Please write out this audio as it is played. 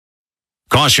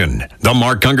Caution, The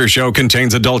Mark Gungor Show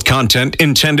contains adult content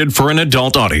intended for an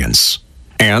adult audience.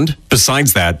 And,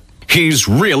 besides that, he's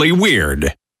really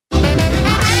weird.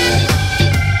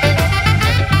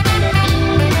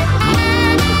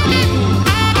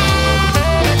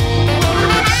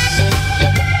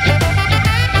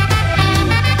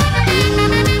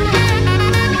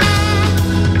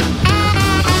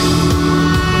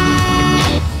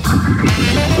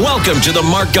 Welcome to the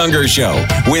Mark Gungor Show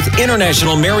with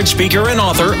international marriage speaker and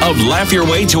author of Laugh Your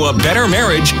Way to a Better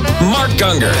Marriage, Mark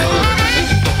Gungor.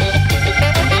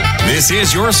 This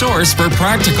is your source for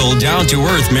practical,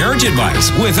 down-to-earth marriage advice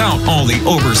without all the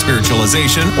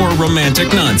over-spiritualization or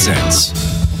romantic nonsense.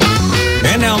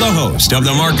 And now the host of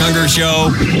the Mark Gungor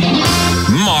Show,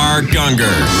 Mark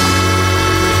Gungor.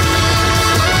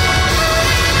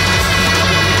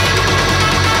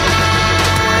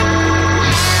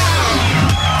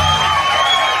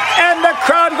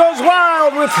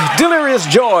 Wild with delirious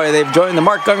joy. They've joined the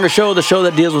Mark Gungor Show, the show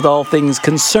that deals with all things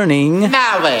concerning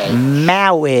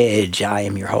marriage. I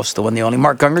am your host, the one, the only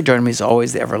Mark Gungor. Joining me as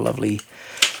always, the ever lovely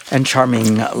and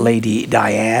charming Lady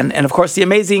Diane. And of course, the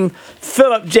amazing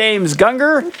Philip James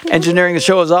Gungor. Engineering the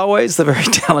show as always, the very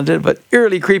talented but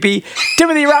eerily creepy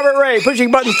Timothy Robert Ray,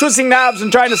 pushing buttons, twisting knobs, and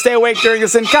trying to stay awake during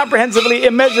this incomprehensibly,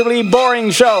 immeasurably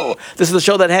boring show. This is the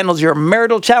show that handles your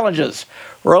marital challenges,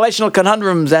 relational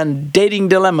conundrums, and dating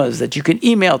dilemmas that you can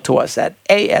email to us at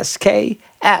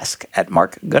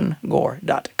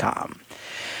ask@markgungor.com.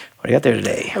 What do you got there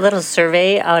today? A little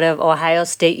survey out of Ohio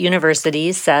State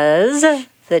University says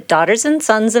that daughters and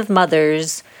sons of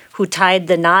mothers who tied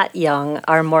the knot young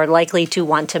are more likely to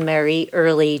want to marry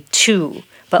early too,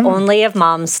 but only if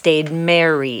moms stayed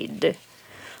married.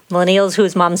 Millennials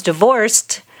whose moms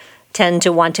divorced tend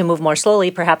to want to move more slowly,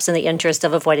 perhaps in the interest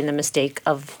of avoiding the mistake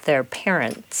of their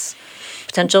parents.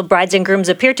 Potential brides and grooms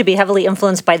appear to be heavily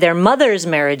influenced by their mother's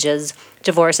marriages,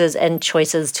 divorces, and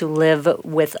choices to live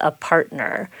with a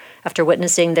partner. After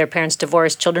witnessing their parents'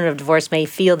 divorce, children of divorce may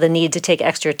feel the need to take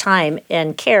extra time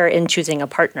and care in choosing a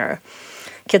partner.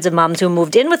 Kids of moms who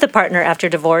moved in with a partner after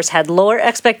divorce had lower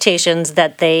expectations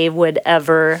that they would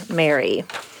ever marry.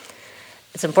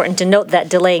 It's important to note that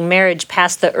delaying marriage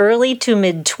past the early to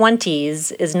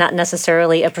mid-20s is not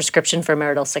necessarily a prescription for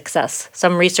marital success.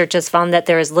 Some research has found that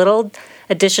there is little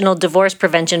additional divorce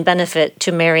prevention benefit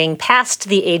to marrying past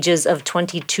the ages of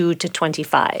 22 to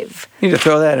 25. You need to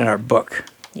throw that in our book.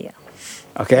 Yeah.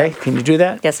 Okay? Can you do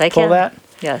that? Yes, I can. Pull that?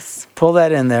 Yes. Pull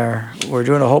that in there. We're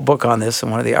doing a whole book on this,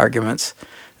 and one of the arguments,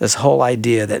 this whole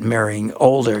idea that marrying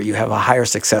older, you have a higher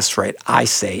success rate, I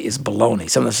say, is baloney.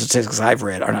 Some of the statistics I've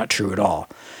read are not true at all.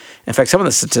 In fact, some of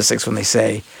the statistics, when they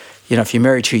say, if you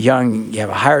marry too young, you have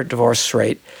a higher divorce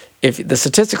rate. If the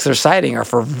statistics they're citing are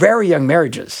for very young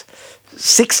marriages,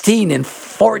 16 and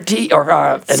 14 or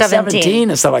and 17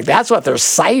 and stuff like that. That's what they're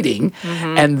citing.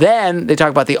 Mm-hmm. And then they talk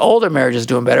about the older marriages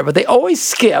doing better, but they always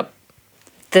skip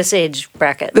this age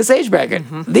bracket.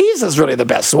 Mm-hmm. These is really the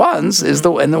best ones,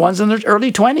 and the ones in their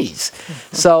early 20s.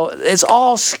 Mm-hmm. So it's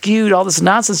all skewed, all this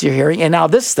nonsense you're hearing. And now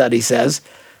this study says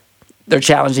they're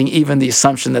challenging even the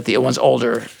assumption that the ones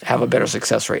older have a better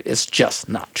success rate. It's just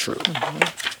not true.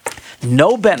 Mm-hmm.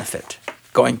 No benefit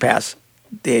going past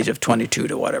the age of 22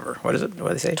 to whatever. What is it? What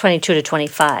do they say? 22 to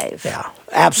 25. Yeah,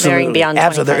 absolutely. Marrying beyond 25.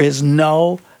 Absolutely. There is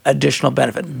no additional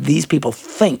benefit. These people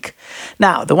think.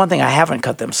 Now, the one thing I haven't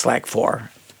cut them slack for,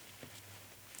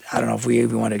 I don't know if we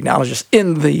even want to acknowledge this,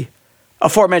 in the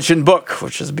aforementioned book,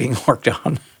 which is being worked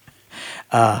on,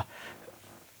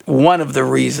 one of the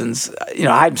reasons,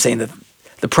 I'm saying that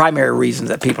the primary reasons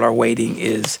that people are waiting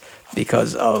is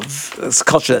because of this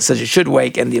culture that says you should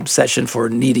wait and the obsession for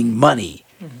needing money.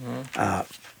 Mm-hmm.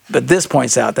 But this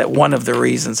points out that one of the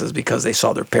reasons is because they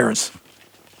saw their parents'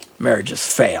 marriages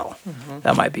fail. Mm-hmm.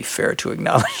 That might be fair to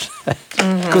acknowledge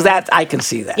because I can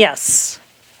see that. Yes.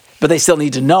 But they still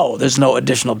need to know there's no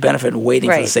additional benefit in waiting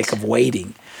for the sake of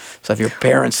waiting. So if your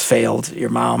parents failed, your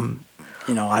mom,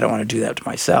 I don't want to do that to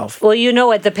myself. Well, you know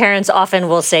what the parents often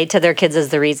will say to their kids is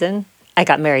the reason? I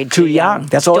got married too young.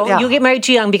 That's all. You get married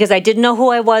too young because I didn't know who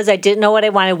I was. I didn't know what I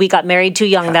wanted. We got married too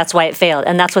young. Yeah. That's why it failed.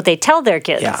 And that's what they tell their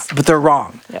kids. Yeah, but they're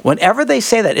wrong. Yep. Whenever they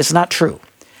say that, it's not true.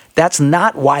 That's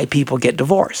not why people get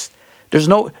divorced. There's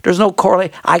no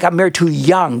correlation. I got married too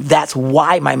young. That's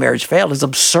why my marriage failed. It's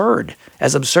absurd.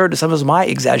 As absurd as some of my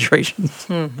exaggerations.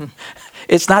 Mm-hmm.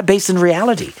 It's not based in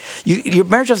reality. Your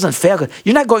marriage doesn't fail.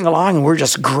 You're not going along and we're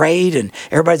just great and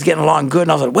everybody's getting along good.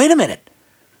 And I was like, wait a minute.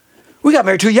 We got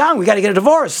married too young. We got to get a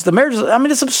divorce. The marriage,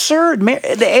 it's absurd.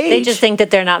 The age. They just think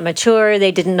that they're not mature.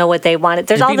 They didn't know what they wanted.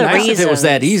 There's all the reasons. If it was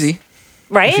that easy.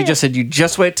 Right? If you just said, you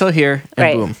just wait till here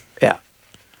and boom. Yeah.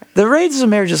 The reason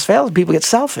marriages fail is people get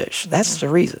selfish. That's the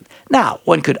reason. Now,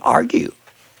 one could argue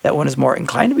that one is more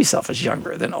inclined to be selfish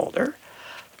younger than older.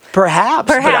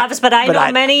 Perhaps, but I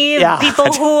know many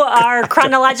people who are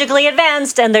chronologically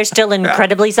advanced and they're still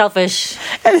incredibly selfish.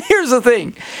 And here's the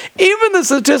thing. Even the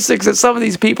statistics that some of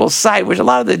these people cite, which a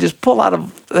lot of them just pull out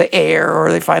of the air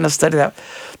or they find a study that,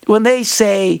 when they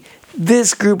say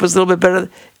this group is a little bit better,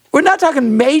 we're not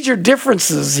talking major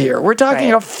differences here. We're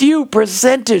talking a few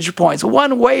percentage points,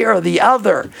 one way or the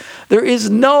other. There is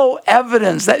no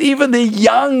evidence that even the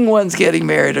young ones getting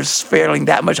married are failing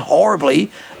that much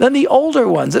horribly than the older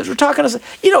ones. We're talking,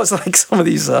 it's like some of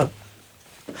these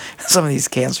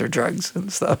cancer drugs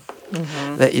and stuff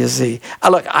that you see.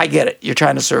 Look, I get it. You're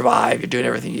trying to survive. You're doing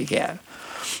everything you can.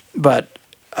 But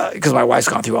because my wife's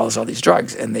gone through all these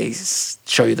drugs, and they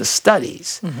show you the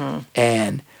studies,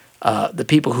 and the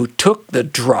people who took the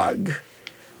drug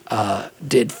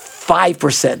did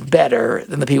 5% better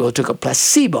than the people who took a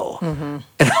placebo. And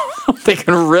I'm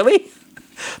thinking, really?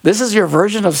 This is your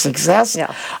version of success?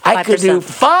 Yeah, I could do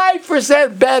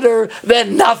 5% better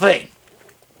than nothing.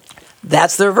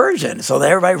 That's their version. So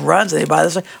everybody runs and they buy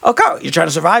this. Okay, you're trying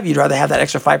to survive. You'd rather have that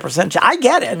extra 5%. I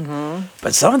get it.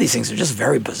 But some of these things are just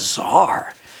very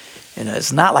bizarre.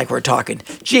 It's not like we're talking,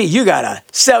 gee, you got a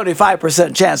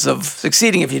 75% chance of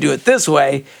succeeding if you do it this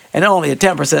way, and only a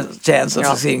 10% chance of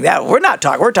succeeding that way. We're not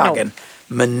talking. We're talking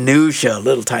minutia,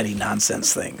 little tiny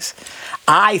nonsense things.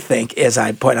 I think, as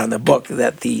I point out in the book,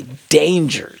 that the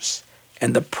dangers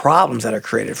and the problems that are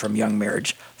created from young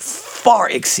marriage far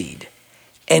exceed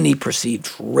any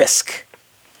perceived risk,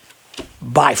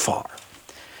 by far.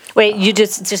 Wait, you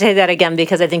just say that again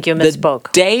because I think you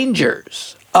misspoke. The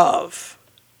dangers of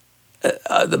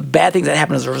the bad things that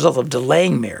happen as a result of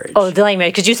delaying marriage. Oh, delaying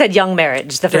marriage, because you said young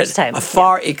marriage the first time.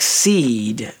 Far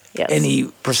exceed any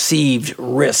perceived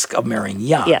risk of marrying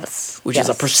young. Which is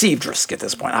a perceived risk at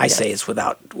this point. I say it's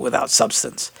without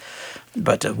substance.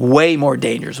 But way more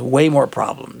dangers, way more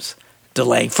problems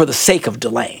delaying for the sake of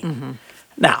delaying.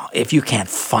 Now, if you can't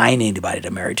find anybody to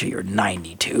marry till you're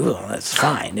 92, well, that's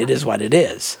fine. It is what it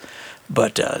is.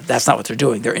 But that's not what they're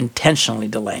doing. They're intentionally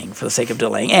delaying for the sake of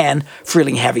delaying and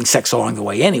freely having sex along the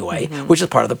way anyway, which is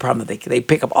part of the problem. That they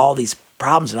pick up all these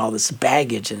problems and all this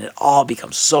baggage, and it all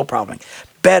becomes so problematic.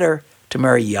 Better to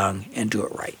marry young and do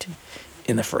it right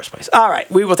in the first place. All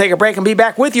right, we will take a break and be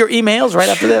back with your emails right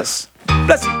after this.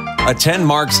 Let's Attend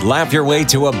Mark's Laugh Your Way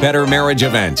to a Better Marriage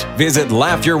event. Visit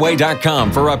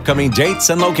laughyourway.com for upcoming dates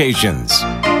and locations.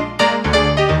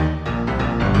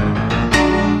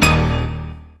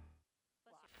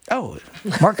 Oh,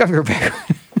 Mark, you're back.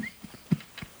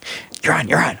 You're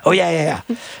on. Oh, yeah.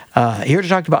 Here to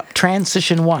talk about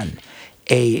Transition 1,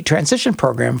 a transition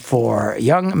program for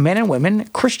young men and women,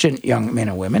 Christian young men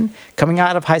and women, coming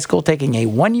out of high school, taking a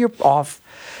 1 year off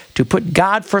to put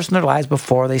God first in their lives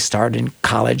before they start in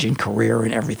college and career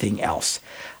and everything else.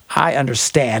 I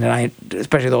understand, and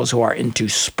especially those who are into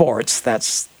sports,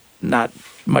 that's not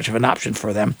much of an option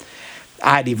for them.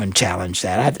 I'd even challenge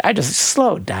that. I just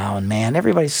slow down, man.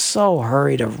 Everybody's so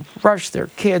hurried to rush their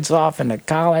kids off into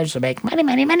college to make money.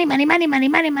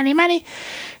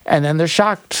 And then they're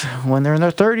shocked when they're in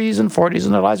their 30s and 40s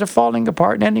and their lives are falling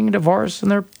apart and ending in divorce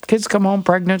and their kids come home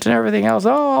pregnant and everything else.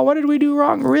 Oh, what did we do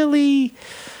wrong? Really?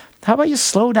 How about you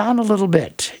slow down a little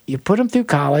bit? You put them through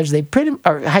college,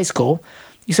 or high school.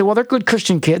 You say, well, they're good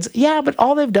Christian kids. Yeah, but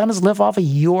all they've done is live off of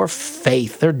your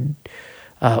faith. They're,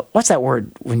 what's that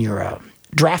word when you're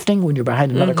drafting, when you're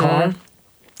behind another car?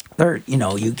 They're,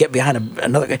 you get behind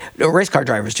another. Race car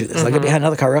drivers do this. They get behind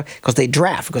another car because they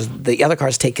draft, because the other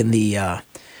car's taking the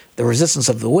resistance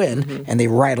of the wind, and they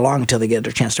ride along until they get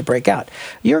their chance to break out.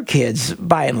 Your kids,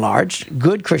 by and large,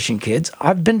 good Christian kids,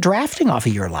 have been drafting off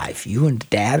of your life. You and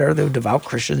Dad are the devout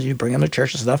Christians. You bring them to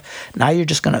church and stuff. Now you're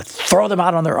just going to throw them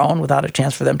out on their own without a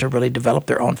chance for them to really develop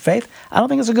their own faith? I don't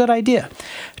think it's a good idea.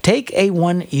 Take a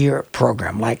 1 year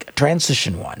program like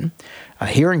Transition 1,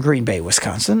 here in Green Bay,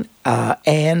 Wisconsin,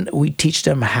 and we teach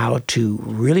them how to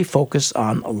really focus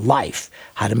on life,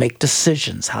 how to make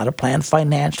decisions, how to plan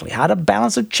financially, how to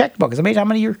balance a checkbook. It's amazing how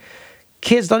many of your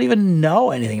kids don't even know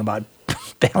anything about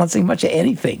balancing much of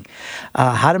anything.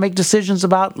 How to make decisions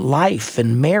about life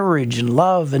and marriage and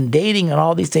love and dating and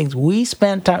all these things. We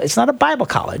spend time, it's not a Bible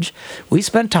college, we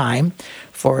spend time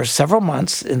for several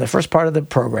months in the first part of the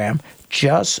program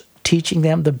just teaching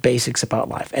them the basics about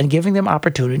life and giving them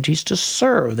opportunities to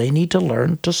serve. They need to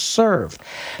learn to serve.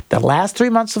 The last 3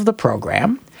 months of the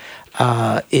program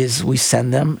is we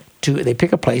send them they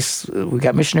pick a place. We've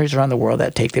got missionaries around the world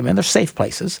that take them, and they're safe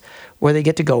places where they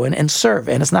get to go in and serve.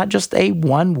 And it's not just a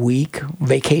 1-week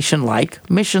vacation-like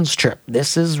missions trip.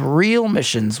 This is real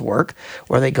missions work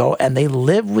where they go and they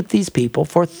live with these people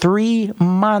for 3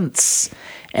 months.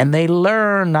 And they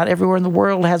learn not everywhere in the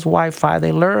world has Wi-Fi.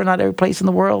 They learn not every place in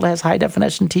the world has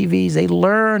high-definition TVs. They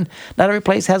learn not every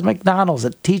place has McDonald's.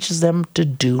 It teaches them to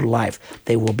do life.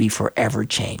 They will be forever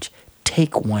changed.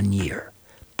 Take 1 year.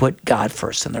 Put God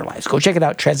first in their lives. Go check it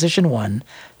out,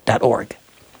 transition1.org.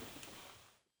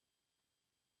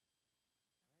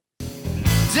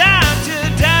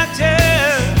 Doctor,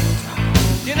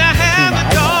 can I have a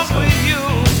talk with you?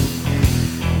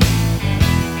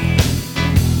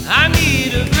 I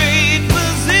need a great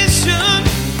physician,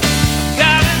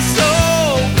 got a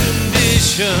soul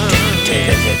condition.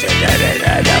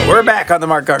 We're back on the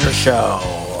Mark Gardner Show.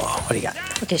 What do you got?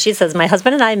 Okay, she says, my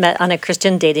husband and I met on a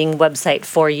Christian dating website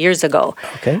 4 years ago.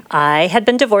 Okay. I had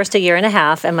been divorced 1.5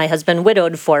 years, and my husband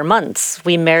widowed 4 months.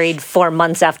 We married 4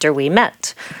 months after we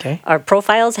met. Okay. Our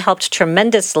profiles helped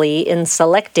tremendously in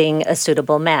selecting a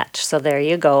suitable match. So there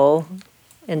you go,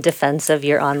 in defense of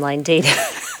your online dating.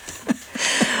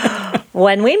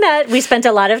 When we met, we spent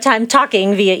a lot of time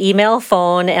talking via email,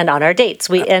 phone, and on our dates.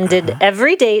 We ended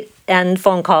every date and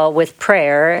phone call with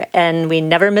prayer, and we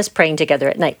never miss praying together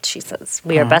at night, she says.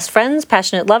 We are best friends,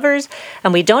 passionate lovers,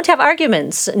 and we don't have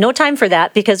arguments. No time for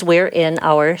that because we're in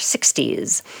our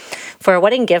 60s. For a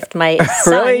wedding gift, my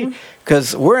son... Really?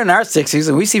 Because we're in our 60s,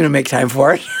 and we seem to make time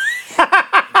for it.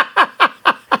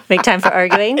 Make time for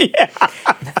arguing? Yeah.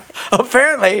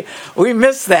 Apparently, we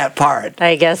missed that part.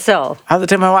 I guess so. I have to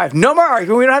tell my wife, no more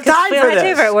arguing. We don't have time for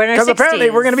this. We're in our 60s. Because apparently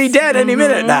we're going to be dead any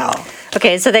minute now.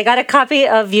 Okay, so they got a copy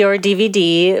of your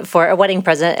DVD for a wedding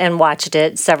present and watched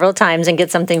it several times and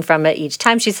get something from it each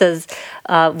time. She says,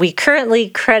 we currently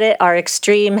credit our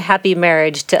extreme happy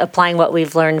marriage to applying what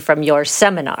we've learned from your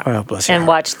seminar. Oh, bless your and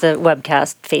heart. watch the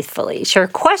webcast faithfully. Her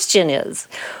question is,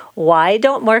 why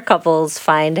don't more couples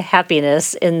find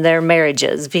happiness in their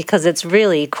marriages? Because it's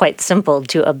really quite simple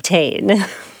to obtain.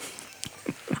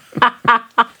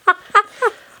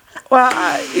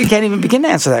 Well, you can't even begin to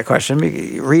answer that question.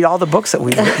 Read all the books that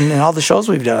we've written and all the shows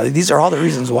we've done. These are all the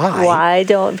reasons why. Why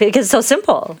don't? Because it's so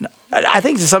simple. I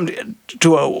think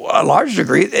to a large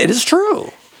degree, it is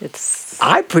true.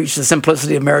 I preach the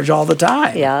simplicity of marriage all the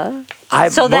time. Yeah.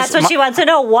 So that's what she wants to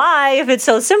know. Why, if it's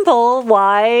so simple,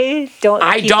 why don't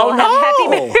people have happy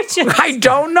marriages? I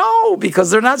don't know,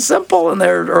 because they're not simple, and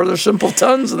they're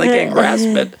simpletons and they can't grasp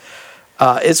it.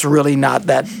 It's really not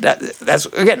that. That's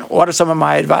again. What are some of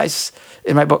my advice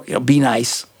in my book? Be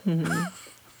nice. Mm-hmm.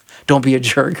 Don't be a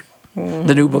jerk. Mm-hmm.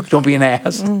 The new book, Don't Be an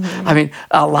Ass. Mm-hmm. I mean,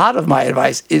 a lot of my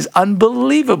advice is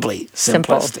unbelievably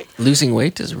simplistic. Losing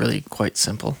weight is really quite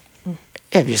simple.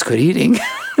 Yeah, you just quit eating.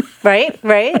 Right.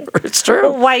 It's true.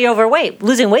 Well, why are you overweight?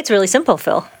 Losing weight's really simple,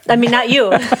 Phil. I mean, not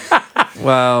you.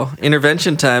 Wow,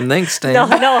 intervention time. Thanks, Stan. No,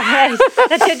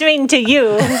 that didn't mean to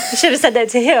you. You should have said that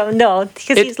to him. No,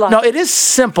 because he's lost. No, it is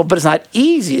simple, but it's not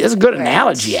easy. It's a good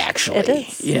analogy, actually. It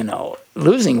is.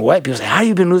 Losing weight. People say, how have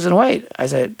you been losing weight? I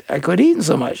said, I quit eating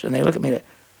so much. And they look at me like,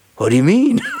 what do you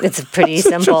mean? It's pretty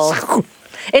simple.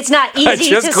 It's not easy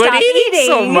to stop eating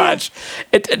so much.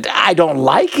 I don't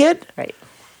like it. Right.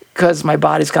 Because my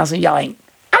body's constantly yelling,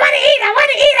 I want to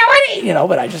eat.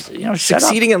 But I just, shut up.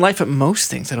 Succeeding in life at most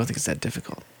things, I don't think it's that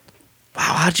difficult. Wow,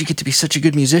 how did you get to be such a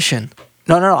good musician?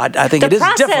 No. I think it is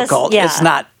difficult. Yeah. It's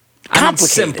not complicated.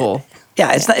 Simple.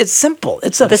 Yeah, it's not. It's simple.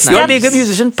 You want to be a good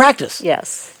musician? Practice.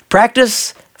 Yes.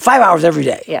 Practice 5 hours every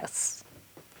day. Yes.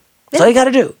 That's all you got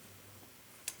to do.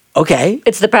 Okay.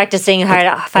 It's the practicing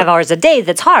 5 hours a day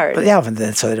that's hard. But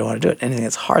so they don't want to do it. Anything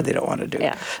that's hard, they don't want to do.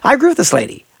 Yeah. I agree with this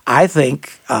lady. I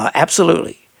think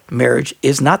absolutely marriage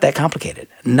is not that complicated.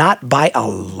 Not by a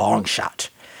long shot.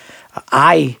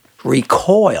 I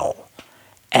recoil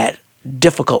at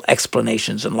difficult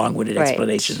explanations and long-winded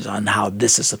explanations on how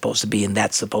this is supposed to be and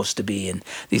that's supposed to be, and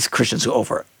these Christians who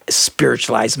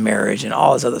over-spiritualize marriage and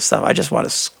all this other stuff. I just want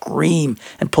to scream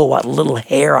and pull what little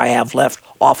hair I have left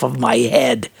off of my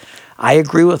head. I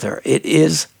agree with her. It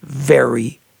is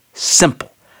very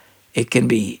simple. It can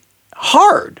be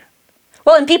hard.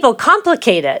 Well, and people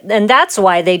complicate it, and that's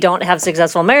why they don't have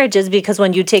successful marriages, because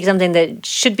when you take something that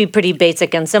should be pretty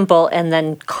basic and simple and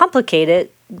then complicate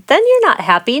it, then you're not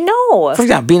happy. No. For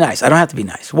example, be nice. I don't have to be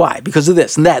nice. Why? Because of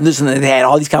this and that and this, and they had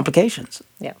all these complications.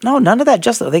 Yeah. No, none of that.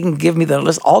 Just they can give me the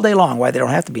list all day long why they don't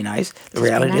have to be nice. The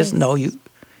reality is, no,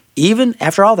 even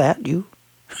after all that, you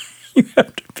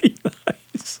have to be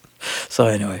nice. So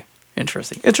anyway,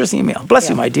 interesting email. Bless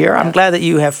you, my dear. I'm glad that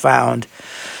you have found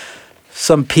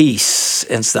some peace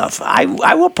and stuff.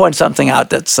 I will point something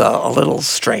out that's a little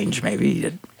strange,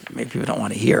 maybe people don't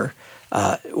want to hear.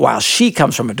 While she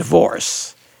comes from a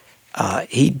divorce,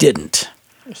 he didn't.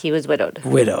 He was widowed.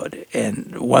 Widowed.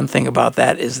 And one thing about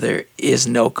that is there is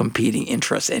no competing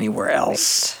interest anywhere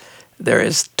else. Right. There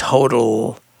is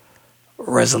total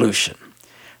resolution.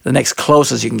 The next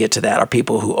closest you can get to that are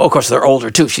people who, of course, they're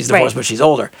older too. She's divorced, but she's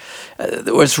older.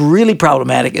 What's really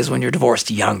problematic is when you're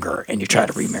divorced younger and you try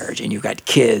to remarriage and you've got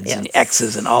kids and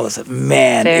exes and all this stuff.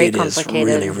 Man, it is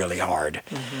really, really hard.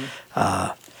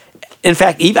 In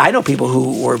fact, even I know people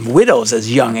who were widows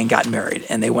as young and got married,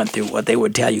 and they went through what they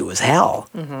would tell you was hell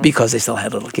because they still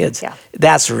had little kids. Yeah.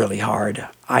 That's really hard.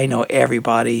 I know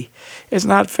everybody. It's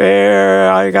not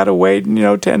fair. I got to wait,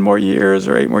 10 more years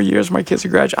or 8 more years for my kids to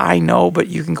graduate. I know, but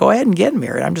you can go ahead and get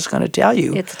married. I'm just going to tell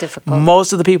you. It's difficult.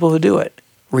 Most of the people who do it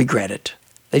regret it.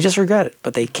 They just regret it,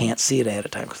 but they can't see it ahead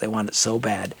of time because they want it so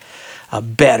bad.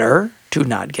 Better to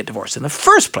not get divorced in the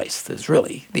first place is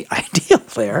really the ideal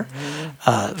there.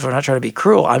 We're not trying to be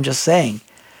cruel. I'm just saying,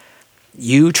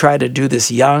 you try to do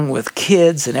this young with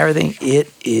kids and everything,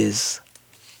 it is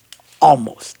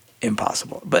almost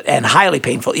impossible, and highly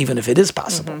painful, even if it is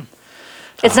possible.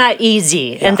 It's not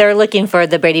easy, and they're looking for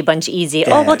the Brady Bunch easy.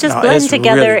 We'll just blend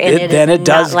together, really, and it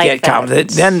does get complicated.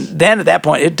 Then at that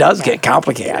point, it does get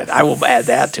complicated. Yes. I will add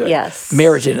that to it. Yes.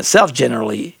 Marriage in itself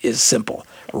generally is simple.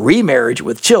 Remarriage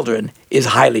with children is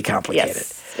highly complicated.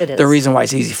 Yes, it is. The reason why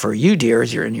it's easy for you, dear,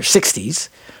 is you're in your 60s.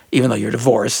 Even though you're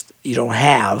divorced, you don't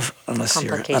have, unless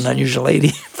you're an unusual lady,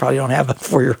 you probably don't have a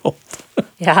 4-year-old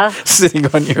sitting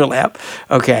on your lap.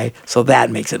 Okay, so that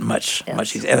makes it much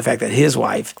easier. And the fact that his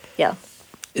wife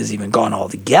is even gone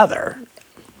altogether,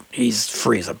 he's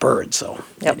free as a bird. So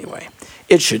anyway,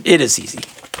 it is easy.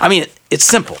 I mean, it's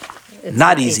simple. It's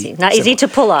not easy. Not easy to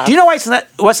pull off. Do you know why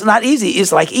what's not easy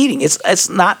is like eating. It's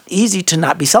not easy to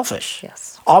not be selfish.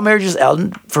 Yes. All marriages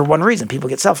end for one reason. People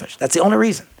get selfish. That's the only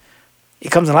reason.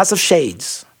 It comes in lots of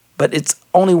shades, but it's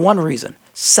only one reason.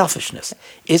 Selfishness.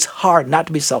 It's hard not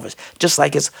to be selfish. Just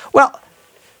like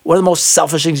one of the most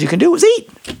selfish things you can do is eat.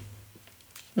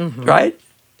 Right?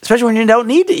 Especially when you don't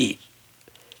need to eat.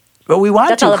 But we want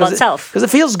That's to. That's all about self. Because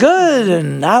it feels good,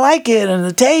 and I like it, and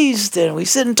the taste, and we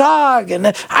sit and talk, and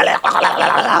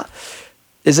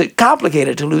is it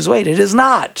complicated to lose weight? It is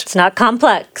not. It's not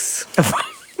complex.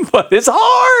 But it's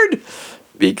hard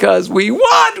because we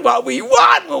want what we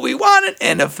want when we want it.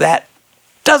 And if that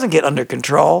doesn't get under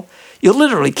control, you'll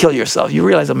literally kill yourself. You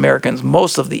realize Americans,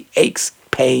 most of the aches,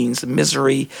 pains,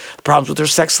 misery, problems with their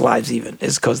sex lives even,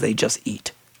 is because they just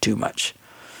eat too much.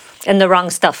 And the wrong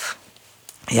stuff.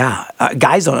 Yeah,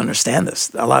 guys don't understand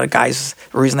this. A lot of guys,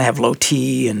 the reason they have low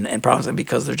T and problems is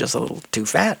because they're just a little too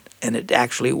fat. And it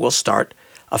actually will start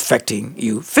affecting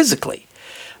you physically.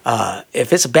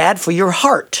 If it's bad for your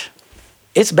heart,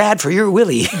 it's bad for your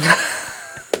willy.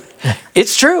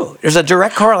 It's true. There's a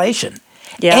direct correlation.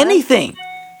 Yeah. Anything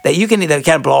that you can either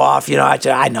kind of blow off,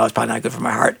 I know it's probably not good for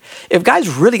my heart. If guys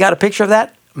really got a picture of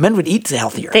that, men would eat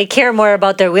healthier. They care more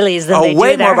about their willies than they do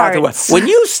way their more about hearts. When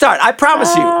you start, I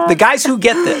promise you, the guys who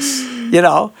get this,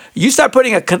 you start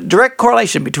putting a direct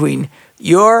correlation between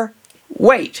your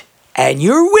weight and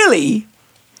your willy,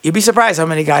 you'd be surprised how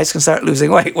many guys can start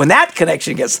losing weight. When that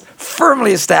connection gets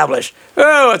firmly established,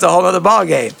 it's a whole other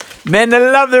ballgame. Men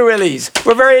love their willies.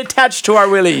 We're very attached to our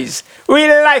willies. We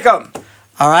like them.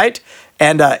 All right?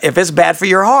 And if it's bad for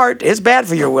your heart, it's bad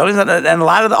for your willies. And a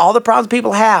lot of all the problems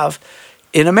people have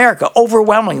in America,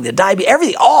 overwhelmingly, the diabetes,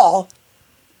 everything, all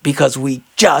because we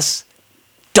just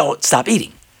don't stop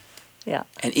eating. Yeah.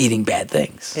 And eating bad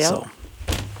things. Yeah. So,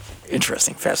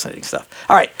 interesting, fascinating stuff.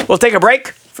 All right, we'll take a break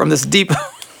from this deep,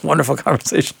 wonderful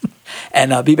conversation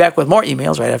and be back with more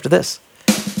emails right after this.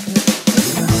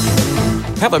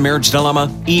 Have a marriage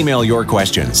dilemma? Email your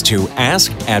questions to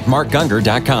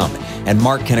ask@markgungor.com, and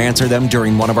Mark can answer them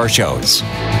during one of our shows.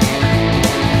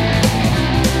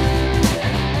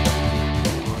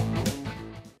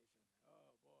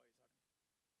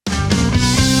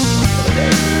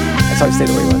 How he stayed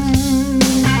the way he was.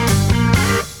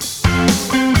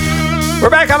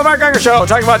 We're back on the Mark Gungor Show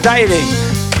talking about dieting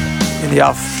in the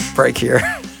off break here.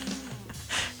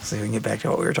 See if we can get back to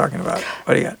what we were talking about.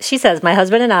 What do you got? She says, my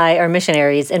husband and I are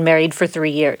missionaries and married for 3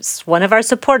 years. One of our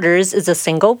supporters is a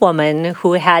single woman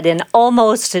who had an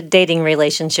almost dating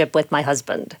relationship with my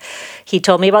husband. He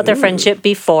told me about their friendship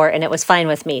before, and it was fine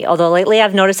with me. Although lately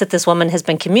I've noticed that this woman has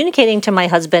been communicating to my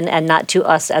husband and not to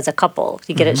us as a couple.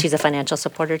 You get it? She's a financial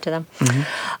supporter to them.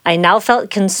 I now felt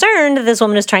concerned that this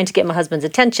woman is trying to get my husband's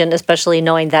attention, especially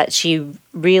knowing that she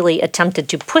really attempted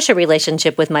to push a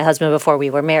relationship with my husband before we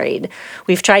were married.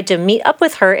 We've tried to meet up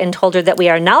with her and told her that we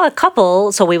are now a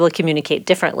couple, so we will communicate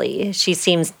differently. She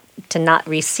seems to not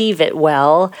receive it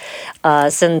well,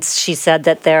 since she said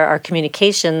that there are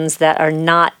communications that are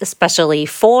not especially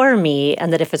for me,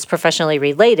 and that if it's professionally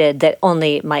related, that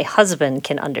only my husband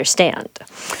can understand.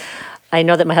 I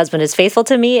know that my husband is faithful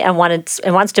to me and wants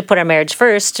to put our marriage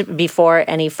first before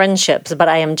any friendships, but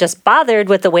I am just bothered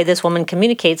with the way this woman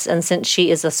communicates, and since she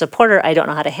is a supporter, I don't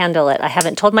know how to handle it. I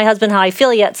haven't told my husband how I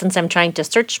feel yet, since I'm trying to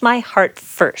search my heart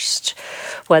first.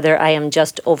 Whether I am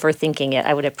just overthinking it,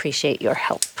 I would appreciate your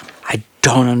help. I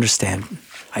don't understand.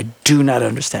 I do not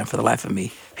understand for the life of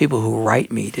me. People who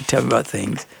write me to tell me about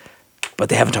things, but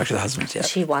they haven't talked to the husbands yet.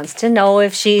 She wants to know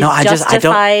if she's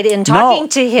justified in talking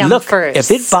to him first.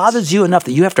 If it bothers you enough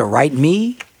that you have to write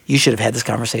me, you should have had this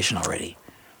conversation already.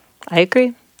 I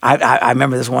agree. I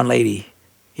remember this one lady,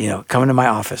 coming to my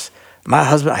office.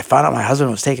 I found out my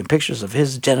husband was taking pictures of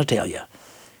his genitalia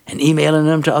and emailing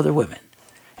them to other women.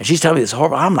 And she's telling me this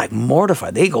horrible, I'm like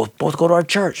mortified. They both go to our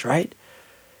church, right?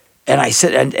 And I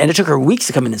said, and it took her weeks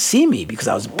to come in and see me because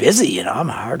I was busy, I'm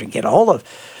hard to get a hold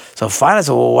of. So finally I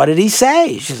said, well, what did he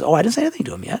say? She says, I didn't say anything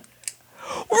to him yet.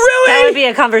 Really? That would be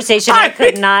a conversation I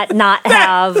could not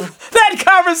have. That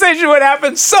conversation would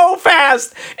happen so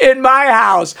fast in my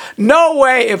house. No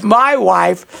way if my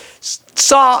wife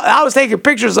saw I was taking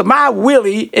pictures of my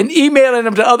Willie and emailing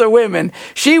them to other women,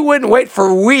 she wouldn't wait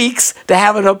for weeks to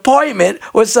have an appointment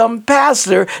with some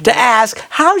pastor to ask,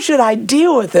 how should I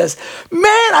deal with this?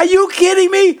 Man, are you kidding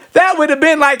me? That would have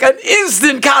been like an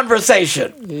instant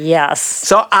conversation. Yes.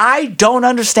 So I don't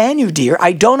understand you, dear.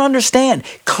 I don't understand.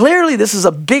 Clearly, this is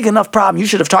a big enough problem. You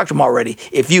should have talked to him already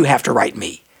if you have to write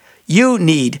me. You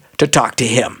need to talk to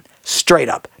him straight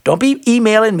up. Don't be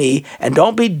emailing me and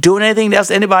don't be doing anything else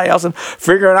to anybody else and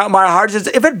figuring out my heart.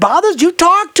 If it bothers you,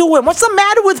 talk to him. What's the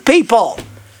matter with people?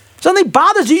 If something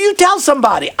bothers you, you tell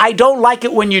somebody. I don't like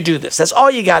it when you do this. That's all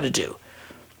you got to do.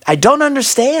 I don't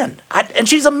understand. And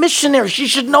she's a missionary. She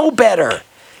should know better.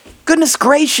 Goodness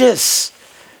gracious.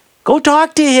 Go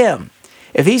talk to him.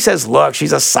 If he says, look,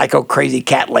 she's a psycho crazy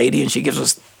cat lady and she gives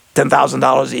us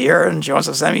 $10,000 a year and she wants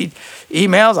to send me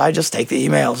emails, I just take the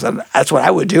emails. And that's what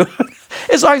I would do.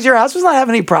 As long as your husband's not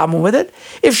having any problem with it.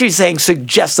 If she's saying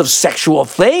suggestive sexual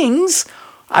things,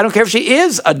 I don't care if she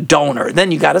is a donor,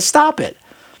 then you got to stop it.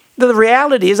 The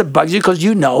reality is it bugs you because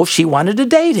you know she wanted to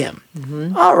date him.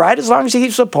 Mm-hmm. All right, as long as she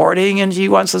keeps supporting and she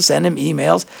wants to send him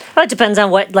emails. Well, it depends on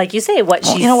what, like you say, what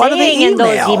she's saying in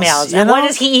those emails. And what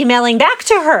is he emailing back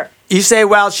to her? You say,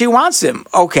 well, she wants him.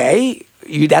 Okay,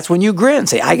 that's when you grin.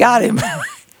 Say, I got him.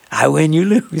 I win, you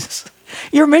lose.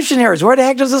 You're missionaries. Where the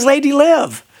heck does this lady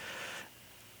live?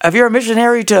 If you're a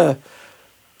missionary to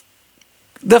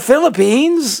the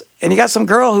Philippines and you got some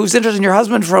girl who's interested in your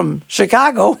husband from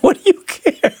Chicago, what do you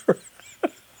care?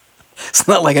 It's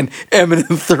not like an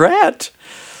imminent threat.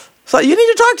 So you need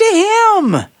to talk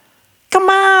to him. Come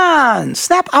on,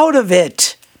 snap out of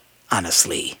it.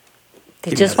 Honestly.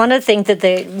 They just want to think that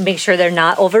they make sure they're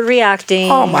not overreacting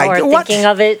or thinking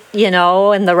of it,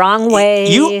 in the wrong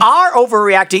way. You are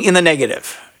overreacting in the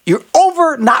negative. You're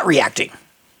over not reacting.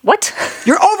 What?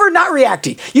 You're over not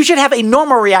reacting. You should have a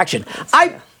normal reaction.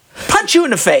 I punch you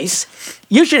in the face.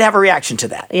 You should have a reaction to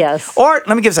that. Yes. Or,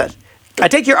 let me give this. I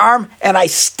take your arm and I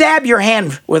stab your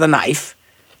hand with a knife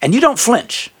and you don't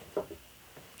flinch.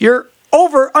 You're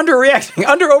overreacting,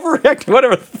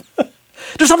 whatever.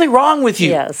 There's something wrong with you.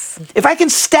 Yes. If I can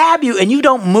stab you and you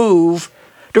don't move,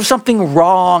 there's something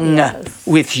wrong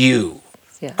with you.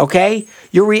 Yeah. Okay?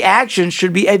 Your reaction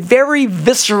should be a very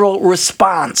visceral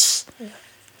response.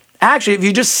 Actually, if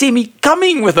you just see me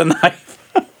coming with a knife,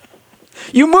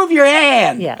 you move your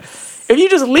hand. Yes. If you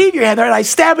just leave your hand there and I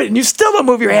stab it and you still don't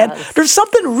move your hand, there's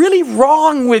something really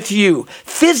wrong with you.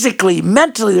 Physically,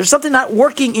 mentally, there's something not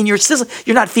working in your system.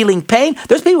 You're not feeling pain.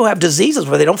 There's people who have diseases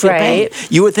where they don't feel pain.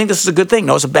 You would think this is a good thing.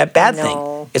 No, it's a bad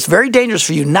thing. It's very dangerous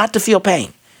for you not to feel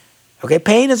pain. Okay?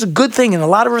 Pain is a good thing in a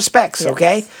lot of respects,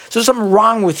 okay? So there's something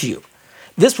wrong with you.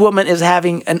 This woman is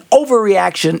having an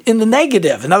overreaction in the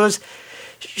negative. In other words,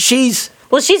 she's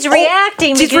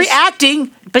reacting. She's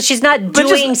reacting. But she's not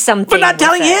doing something. But not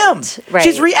telling him. Right.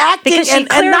 She's reacting and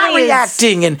not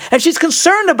reacting. And she's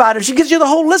concerned about it. She gives you the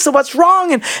whole list of what's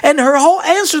wrong. And her whole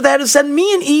answer to that is send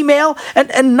me an email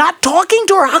and not talking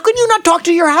to her. How can you not talk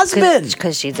to your husband?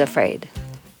 Because she's afraid.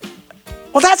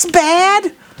 Well, that's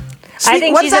bad. I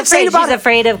think she's afraid. She's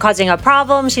afraid of causing a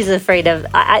problem. She's afraid of.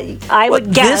 I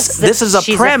would guess. This is a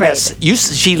premise. Afraid.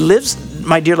 She lives.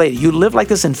 my dear lady, you live like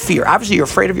this in fear. Obviously, you're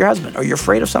afraid of your husband or you're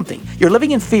afraid of something. You're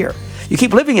living in fear. You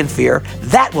keep living in fear,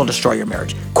 that will destroy your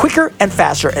marriage quicker and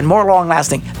faster and more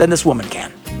long-lasting than this woman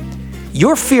can.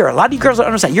 Your fear, a lot of you girls don't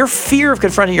understand, your fear of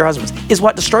confronting your husbands is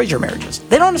what destroys your marriages.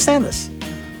 They don't understand this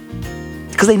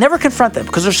because they never confront them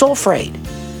because they're so afraid.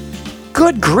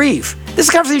 Good grief. This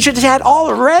conversation you should have had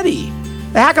already.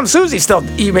 How come Susie's still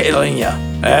emailing you?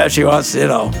 She wants,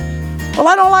 Well,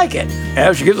 I don't like it.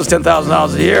 Yeah, she gives us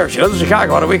 $10,000 a year. She lives in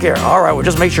Chicago. What do we care? All right, well,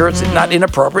 just make sure it's not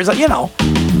inappropriate. It's like,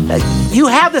 you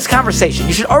have this conversation.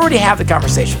 You should already have the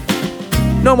conversation.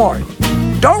 No more.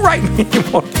 Don't write me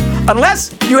anymore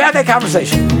unless you have that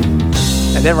conversation.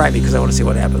 And then write me because I want to see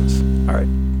what happens. All right.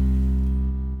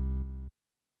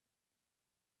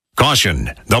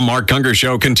 Caution, the Mark Unger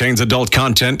Show contains adult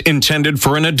content intended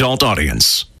for an adult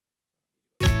audience.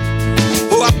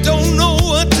 Oh, I don't know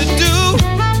what to do.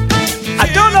 I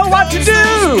don't know what to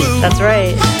do. That's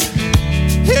right.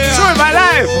 Destroy my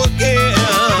life.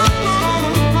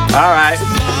 All right.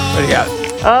 What do you got?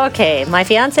 Okay, my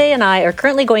fiance and I are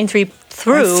currently going through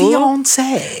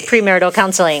Fiancé. premarital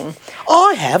counseling.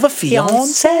 I have a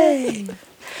fiancé.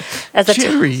 As a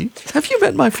Jerry, have you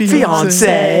met my fiancé?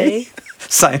 Fiancé.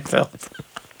 Seinfeld.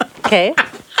 Okay.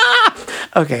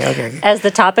 Okay. As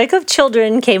the topic of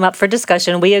children came up for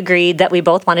discussion, we agreed that we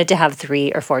both wanted to have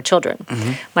 3 or 4 children.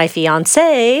 Mm-hmm. My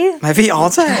fiance My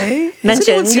fiancé. Has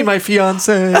anyone seen mentioned my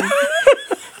fiancé?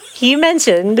 he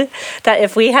mentioned that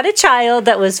if we had a child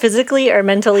that was physically or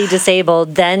mentally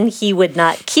disabled, then he would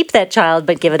not keep that child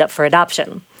but give it up for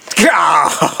adoption.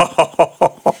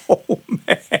 Oh,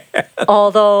 man.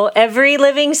 Although every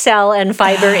living cell and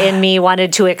fiber in me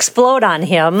wanted to explode on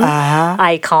him,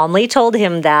 I calmly told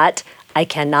him that I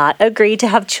cannot agree to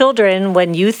have children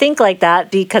when you think like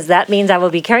that because that means I will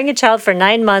be carrying a child for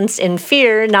 9 months in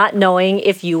fear, not knowing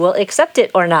if you will accept it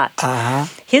or not.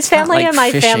 His family like and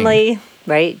my fishing. family,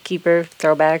 right? Keeper,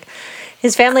 throwback.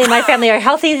 His family and my family are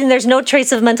healthy, and there's no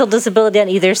trace of mental disability on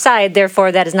either side.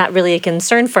 Therefore, that is not really a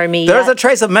concern for me. There's a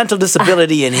trace of mental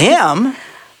disability in him.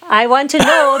 I want to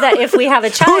know that if we have a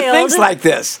child, Who thinks like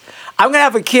this? I'm going to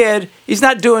have a kid. He's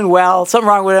not doing well. Something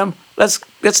wrong with him.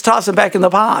 Let's toss him back in the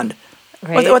pond.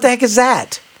 right? What the heck is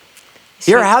that?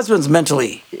 Your husband's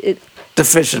mentally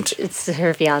deficient. It's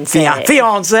her fiance.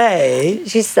 Fiancé.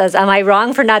 She says, "Am I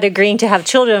wrong for not agreeing to have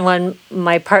children when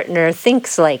my partner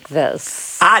thinks like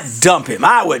this?" I'd dump him.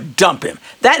 I would dump him.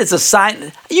 That is a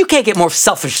sign. You can't get more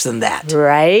selfish than that.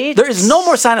 Right? There is no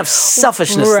more sign of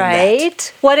selfishness than that.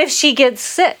 Right? What if she gets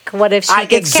sick? What if she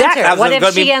gets exactly. cancer? What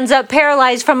if she ends up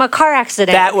paralyzed from a car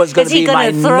accident? That was going to be my next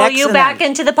Is he going to throw you back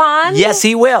announcement. into the pond? Yes,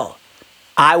 he will.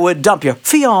 I would dump your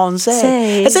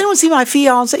fiancé. Has anyone seen my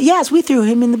fiancé? Yes, we threw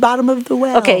him in the bottom of the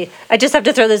well. Okay, I just have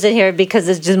to throw this in here because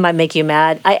this just might make you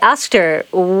mad. I asked her,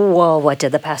 well, what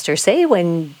did the pastor say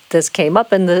when this came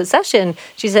up in the session?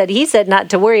 She said, he said not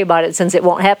to worry about it since it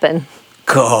won't happen.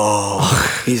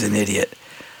 Oh, he's an idiot.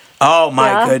 Oh,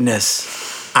 my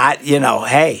goodness.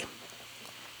 Hey,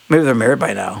 maybe they're married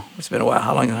by now. It's been a while.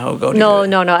 How long ago? No,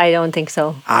 I don't think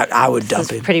so. I would dump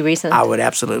This is him. pretty recent. I would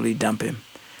absolutely dump him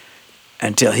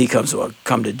until he comes to a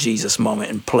come to Jesus moment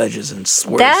and pledges and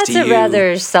swears That's to you. a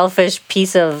rather selfish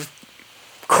piece of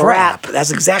crap.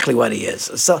 That's exactly what he is.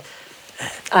 So,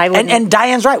 I would. and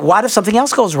Diane's right. What if something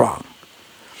else goes wrong?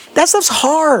 That stuff's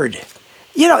hard.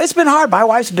 It's been hard. My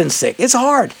wife's been sick. It's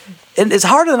hard. And it's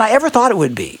harder than I ever thought it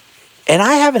would be. And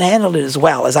I haven't handled it as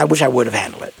well as I wish I would have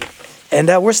handled it. And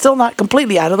we're still not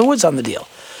completely out of the woods on the deal.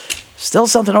 Still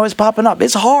something always popping up.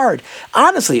 It's hard.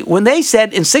 Honestly, when they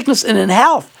said in sickness and in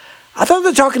health, I thought they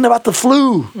were talking about the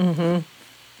flu. Mm-hmm.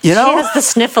 She has the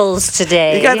sniffles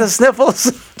today. You got the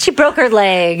sniffles. She broke her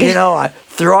leg. I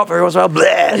threw up every once in a while.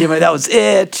 Bleh, that was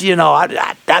it.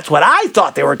 That's what I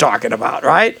thought they were talking about,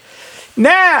 right?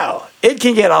 Now, it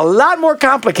can get a lot more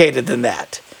complicated than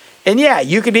that. And yeah,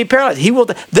 you can be paralyzed.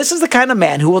 This is the kind of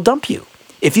man who will dump you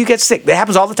if you get sick. That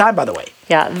happens all the time, by the way.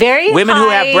 Yeah, very Women who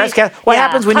have breast cancer. What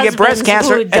happens when you get breast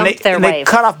cancer and they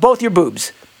cut off both your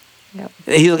boobs? Yep.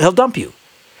 He'll dump you.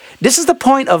 This is the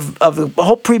point of the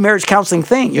whole pre-marriage counseling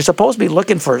thing. You're supposed to be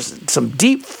looking for some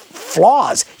deep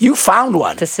flaws. You found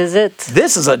one. This is it.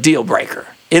 This is a deal breaker,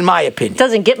 in my opinion. It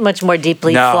doesn't get much more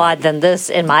deeply flawed than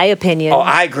this, in my opinion. Oh,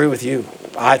 I agree with you.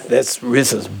 This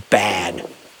is bad.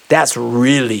 That's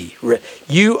really...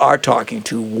 You are talking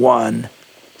to one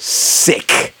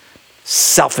sick,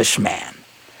 selfish man.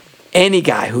 Any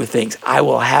guy who thinks, I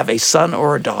will have a son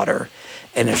or a daughter,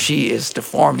 and if she is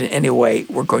deformed in any way,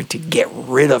 we're going to get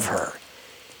rid of her,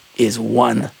 is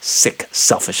one sick,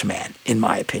 selfish man, in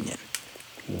my opinion.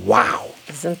 Wow.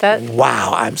 Isn't that?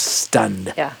 Wow, I'm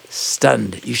stunned. Yeah.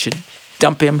 Stunned. You should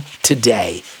dump him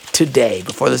today. today,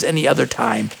 before there's any other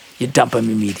time, you dump him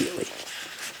immediately.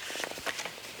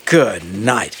 Good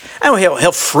night. I know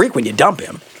he'll freak when you dump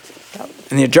him.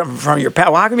 And you jump in front of your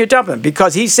pal. Well, how come you dump him?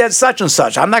 Because he said such and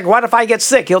such. I'm like, what if I get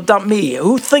sick? He'll dump me.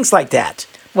 Who thinks like that?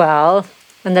 Well,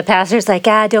 and the pastor's like,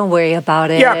 don't worry about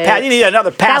it. You need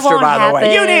another pastor, by the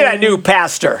way. You need a new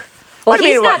pastor. Well,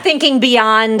 he's not thinking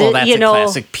beyond, Well, that's a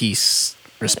classic peace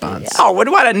response. Oh, what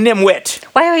a nimwit.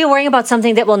 Why are you worrying about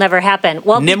something that will never happen?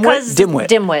 Well, because Dimwit?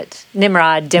 Dimwit.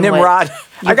 Nimrod. Dimwit. Nimrod.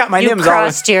 I got my you Nims on.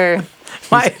 crossed your...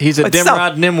 He's a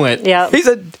Dimrod Nimwit. Yeah. He's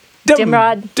a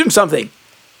Dimrod. Dim something.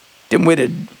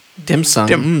 Dimwitted. Dim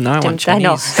sum. No, I want Chinese. I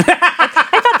know.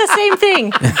 I thought the same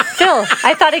thing. Phil,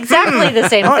 I thought exactly the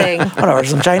same thing. I want to order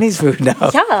some Chinese food now.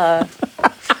 Yeah.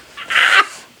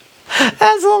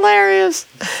 That's hilarious.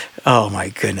 Oh, my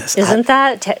goodness. Isn't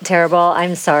that terrible?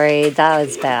 I'm sorry. That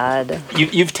was bad.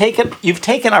 You've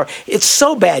taken our... It's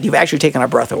so bad you've actually taken our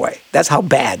breath away. That's how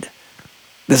bad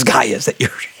this guy is, that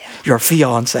your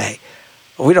fiancé.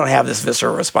 We don't have this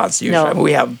visceral response usually. No. I mean,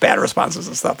 we have bad responses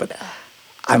and stuff, but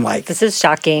I'm like... This is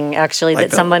shocking, actually, like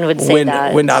that someone would say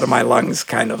that. Wind out of my lungs,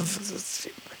 kind of.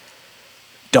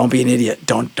 Don't be an idiot.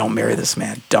 Don't marry this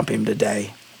man. Dump him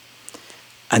today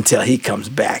until he comes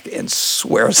back and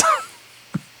swears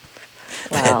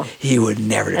Wow. that he would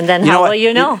never. And then how will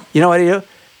you know? You know what you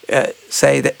do?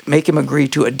 Say that. Make him agree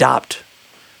to adopt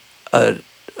a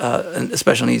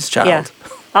special needs child. Yeah.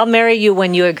 I'll marry you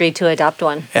when you agree to adopt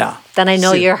one. Yeah. Then I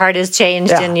know your heart has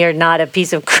changed and you're not a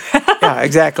piece of crap. Yeah,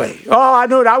 exactly. Oh, I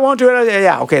know it. I won't do it.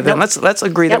 Yeah, okay. Then let's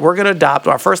agree that we're going to adopt.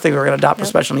 Our first thing, we're going to adopt a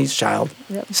special needs child.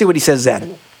 See what he says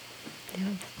then.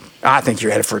 I think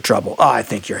you're headed for trouble. Oh, I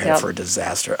think you're headed for a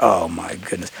disaster. Oh, my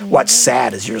goodness. What's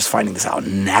sad is you're just finding this out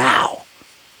now.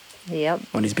 Yep.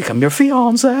 When he's become your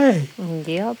fiancé.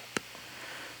 Yep.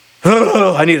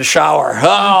 I need a shower.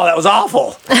 Oh, that was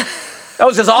awful. That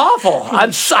was just awful.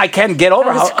 I can't get over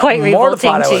That was how quite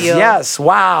mortified revolting I was. to you. Yes.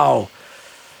 Wow.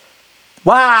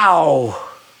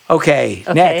 Okay.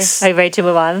 Next. Are you ready to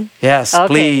move on? Yes, Okay.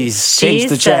 please. Change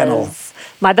the She channel. says,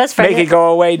 My best friend. Make it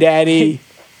go away, Daddy.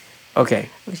 Okay.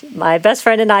 My best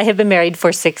friend and I have been married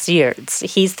for 6 years.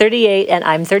 He's 38 and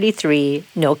I'm 33,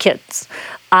 no kids.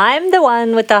 I'm the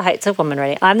one with the heights of woman,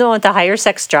 right? I'm the one with the higher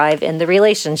sex drive in the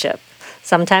relationship.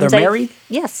 Sometimes They're married?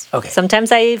 Yes. Okay.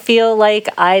 Sometimes I feel like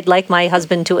I'd like my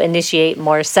husband to initiate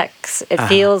more sex. It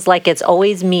feels like it's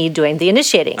always me doing the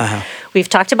initiating. We've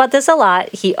talked about this a lot.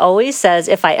 He always says,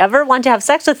 if I ever want to have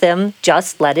sex with him,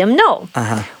 just let him know.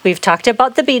 We've talked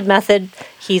about the bead method.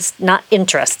 He's not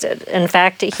interested. In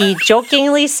fact, he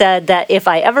jokingly said that if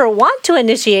I ever want to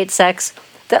initiate sex,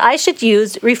 that I should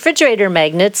use refrigerator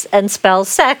magnets and spell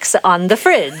sex on the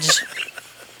fridge.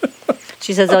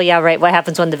 She says, oh, yeah, right. What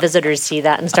happens when the visitors see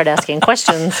that and start asking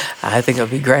questions? I think it would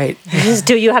be great.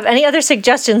 Do you have any other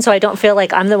suggestions so I don't feel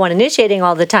like I'm the one initiating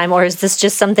all the time? Or is this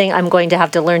just something I'm going to have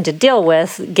to learn to deal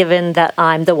with, given that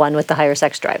I'm the one with the higher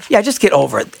sex drive? Yeah, just get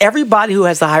over it. Everybody who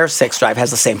has the higher sex drive has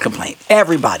the same complaint.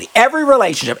 Everybody. Every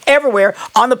relationship. Everywhere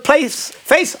on the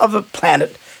face of the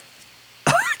planet.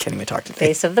 I can't even talk today.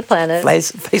 Face of the planet.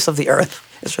 Face of the earth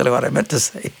is really what I meant to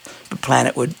say. The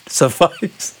planet would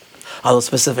suffice. Although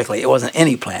specifically, it wasn't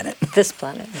any planet. This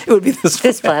planet. It would be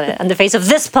this planet. On the face of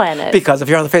this planet. Because if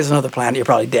you're on the face of another planet, you're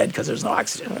probably dead because there's no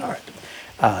oxygen. All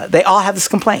right. They all have this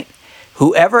complaint.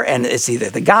 Whoever, and it's either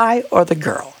the guy or the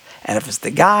girl. And if it's the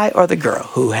guy or the girl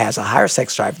who has a higher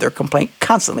sex drive, their complaint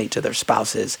constantly to their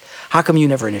spouse is, how come you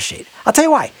never initiate? I'll tell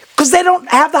you why. Because they don't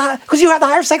have because you have the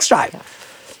higher sex drive.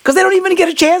 Because they don't even get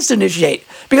a chance to initiate.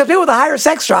 Because people with a higher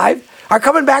sex drive are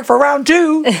coming back for round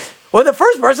 2. Well, the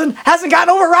first person hasn't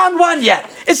gotten over round 1 yet.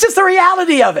 It's just the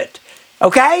reality of it,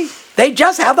 okay? They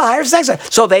just have the higher sex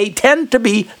drive. So they tend to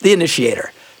be the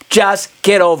initiator. Just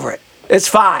get over it. It's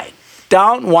fine.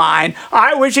 Don't whine.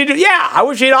 I wish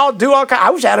he'd all do all kinds. I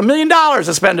wish I had $1 million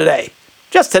to spend today.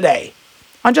 Just today.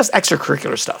 On just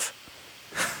extracurricular stuff.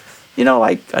 You know,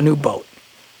 like a new boat.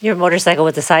 Your motorcycle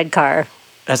with a sidecar.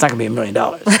 That's not going to be $1 million.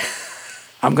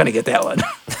 I'm going to get that one.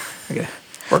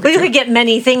 We could get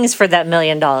many things for that $1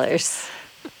 million. I'd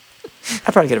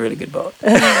probably get a really good boat.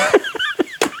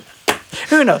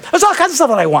 Who knows? There's all kinds of stuff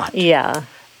that I want. Yeah.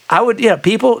 I would,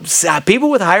 people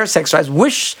with higher sex drives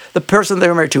wish the person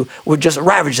they're married to would just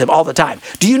ravage them all the time.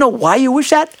 Do you know why you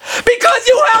wish that? Because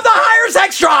you have the higher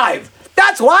sex drive.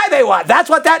 That's why they want. That's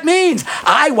what that means.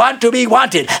 I want to be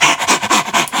wanted.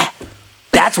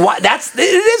 It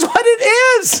is what it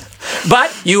is.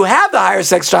 But you have the higher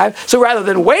sex drive, so rather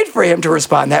than wait for him to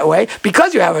respond that way,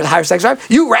 because you have a higher sex drive,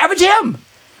 you ravage him.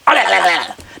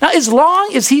 Now, as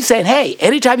long as he's saying, hey,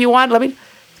 anytime you want,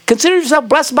 Consider yourself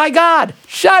blessed by God.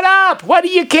 Shut up. What do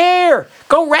you care?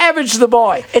 Go ravage the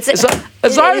boy. As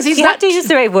long as he's you not... have to use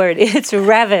the right word. It's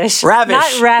ravish. Ravish.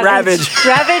 Not ravage.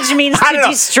 Ravage means to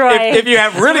destroy. If you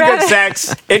have really good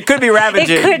sex, it could be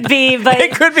ravaging. It could be, but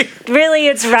it could be. Really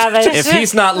it's ravish. If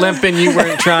he's not limping, you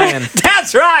weren't trying.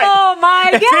 That's right. Oh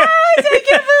my gosh, I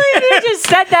can't believe you just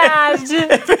said that.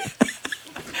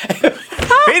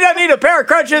 He doesn't need a pair of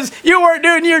crutches. You weren't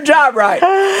doing your job right.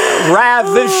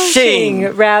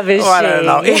 Ravishing. Ravishing. Oh, I don't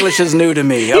know. English is new to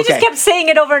me. You just kept saying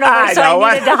it over and over,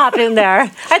 I needed to hop in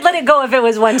there. I'd let it go if it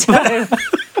was one time.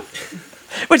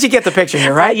 But you get the picture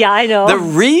here, right? Yeah, I know. The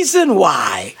reason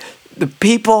why the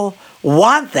people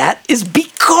want that is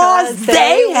because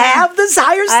they have this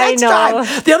higher sex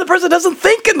drive. The other person doesn't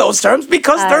think in those terms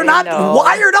because they're not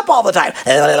wired up all the time.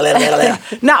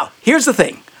 Now, here's the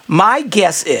thing. My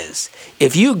guess is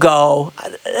if you go,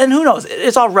 and who knows,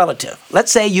 it's all relative. Let's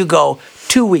say you go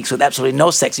 2 weeks with absolutely no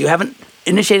sex. You haven't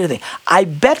initiated anything. I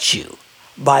bet you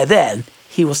by then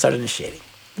he will start initiating.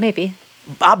 Maybe.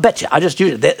 I'll bet you. I'll just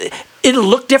use it. It'll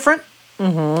look different,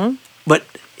 but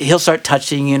he'll start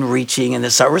touching and reaching and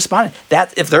they'll start responding.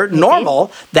 That if they're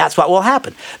normal, that's what will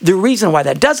happen. The reason why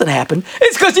that doesn't happen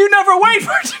is because you never wait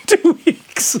for 2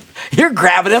 weeks. You're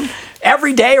grabbing him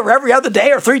every day or every other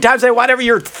day or 3 times a day, whatever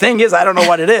your thing is. I don't know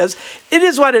what it is. It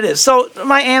is what it is. So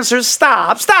my answer is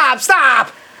stop.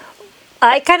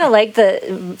 I kind of like the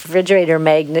refrigerator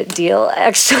magnet deal,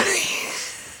 actually.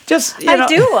 I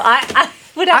do. I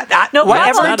would have no problem.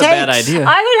 Whatever it takes. Not a bad idea.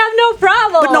 I would have no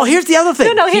problem. But no, here's the other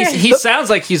thing. He sounds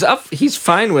like he's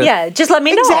fine with. Yeah, just let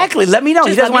me know. Exactly, let me know.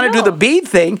 He doesn't want to do the bead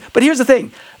thing. But here's the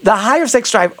thing: the higher sex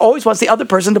drive always wants the other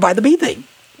person to buy the bead thing.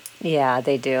 Yeah,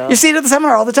 they do. You see it at the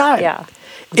seminar all the time. Yeah.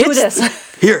 Do this.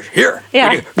 Here.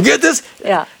 Yeah. You get this?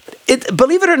 Yeah.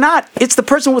 Believe it or not, it's the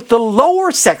person with the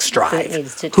lower sex drive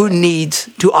who needs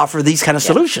to offer these kind of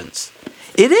solutions.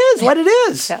 It is what it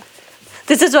is. Yeah.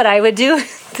 This is what I would do.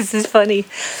 This is funny.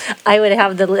 I would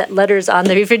have the letters on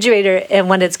the refrigerator, and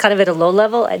when it's kind of at a low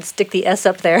level, I'd stick the S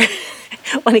up there.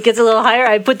 When it gets a little higher,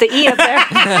 I'd put the E up there.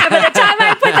 And by the time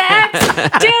I put the X,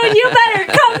 dude, you better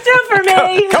come through for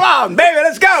me. Come on, baby,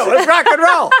 let's go. Let's rock and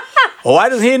roll. Why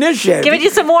doesn't he initiate it? Giving you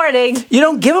some warning. You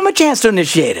don't give him a chance to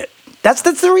initiate it. That's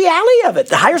the reality of it.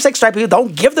 The higher sex drive people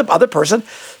don't give the other person,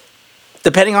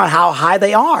 depending on how high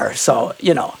they are. So,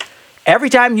 every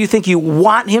time you think you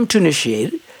want him to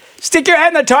initiate it, stick your head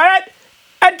in the toilet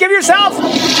and give yourself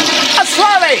a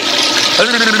swirly.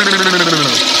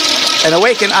 And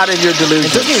awaken out of your delusion.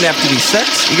 It doesn't even have to be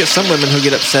sex. You get some women who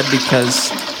get upset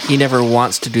because he never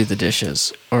wants to do the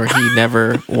dishes or he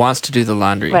never wants to do the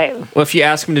laundry. Right. Well, if you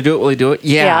ask him to do it, will he do it?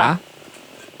 Yeah.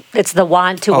 It's the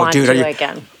want to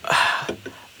again.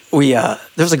 There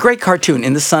was a great cartoon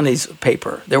in the Sunday's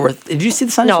paper. Did you see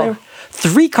the Sunday's paper?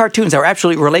 3 cartoons that were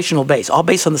absolutely relational based, all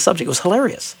based on the subject. It was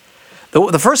hilarious.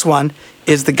 The first one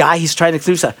is the guy, he's trying to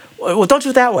do something. Well, don't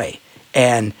do it that way.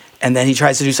 And then he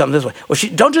tries to do something this way. Well,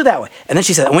 don't do it that way. And then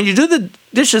she said, when you do the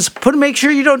dishes, make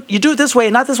sure you do it this way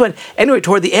and not this way. Anyway,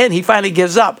 toward the end, he finally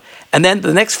gives up. And then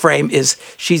the next frame is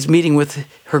she's meeting with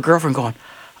her girlfriend going,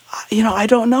 I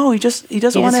don't know. He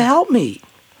doesn't want to help me.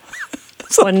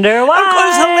 Wonder why.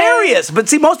 It's hilarious. But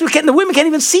see, most people the women can't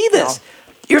even see this. No.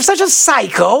 You're such a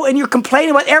psycho and you're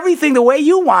complaining about everything the way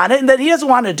you want it and then he doesn't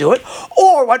want to do it.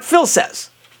 Or what Phil says.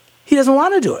 He doesn't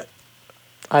want to do it.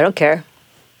 I don't care.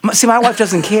 See, my wife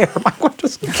doesn't care.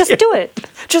 Just do it.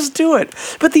 Just do it.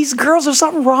 But these girls, there's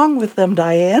something wrong with them,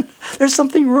 Diane. There's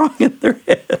something wrong in their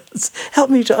heads. Help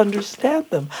me to understand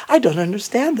them. I don't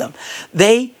understand them.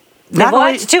 They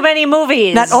watch too many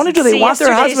movies. Not only do they want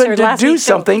their husband to do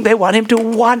something, they want him to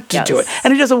want to do it.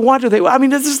 And he doesn't want to.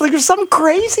 It's just like there's something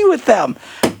crazy with them.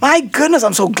 My goodness,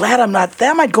 I'm so glad I'm not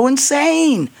them. I'd go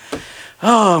insane.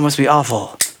 Oh, it must be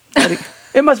awful.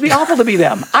 It must be awful to be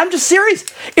them. I'm just serious.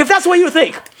 If that's what you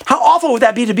think, how awful would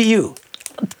that be to be you?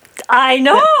 I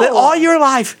know. That all your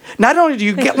life, not only do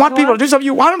you want people to do something,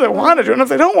 you want them to want to do it. And if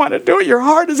they don't want to do it, your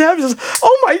heart is heavy.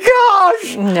 Oh my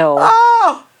gosh. No.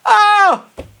 Oh.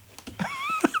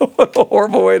 What a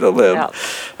horrible way to live. Yeah.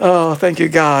 Oh, thank you,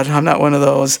 God. I'm not one of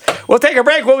those. We'll take a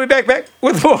break. We'll be back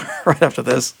with more right after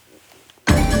this.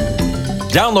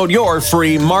 Download your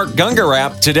free Mark Gungor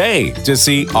app today to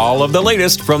see all of the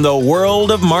latest from the world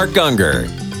of Mark Gungor.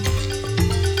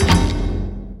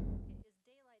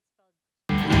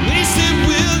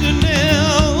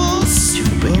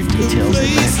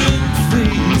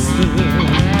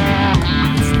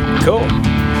 Cool.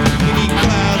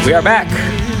 We are back.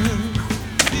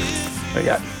 What do you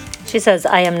got? She says,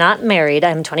 I am not married.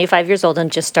 I'm 25 years old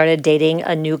and just started dating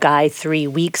a new guy 3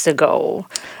 weeks ago.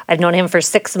 I've known him for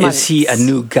 6 months. Is he a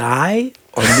new guy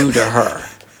or new to her?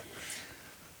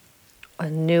 A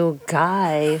new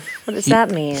guy. What does that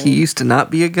mean? He used to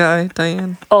not be a guy,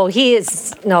 Diane? Oh,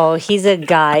 he's a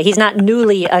guy. He's not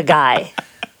newly a guy.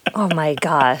 Oh my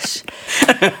gosh.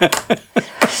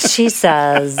 She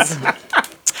says,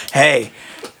 Hey,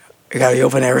 you got to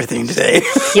open everything today.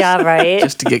 yeah, right?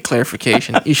 Just to get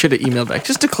clarification. You should have emailed back.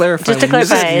 Just to clarify. Just to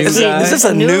clarify, Is this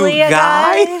a new newly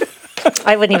guy?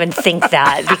 I wouldn't even think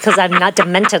that because I'm not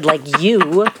demented like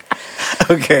you.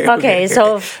 Okay.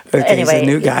 So anyway, he's a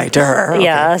new guy to her. Okay.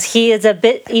 Yeah, he is a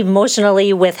bit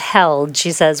emotionally withheld,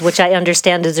 she says, which I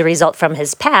understand is a result from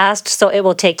his past, so it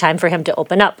will take time for him to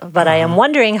open up. But I am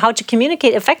wondering how to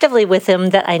communicate effectively with him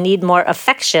that I need more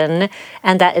affection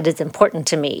and that it is important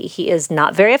to me. He is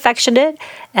not very affectionate,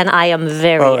 and I am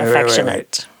very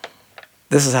affectionate. Wait.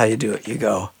 This is how you do it. You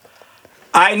go,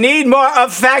 I need more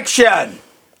affection.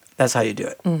 That's how you do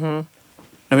it. Mm-hmm.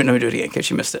 Let me do it again in case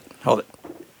you missed it. Hold it.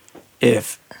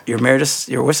 If you're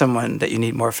you're with someone that you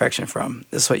need more affection from,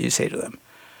 this is what you say to them.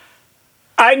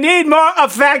 I need more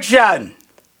affection.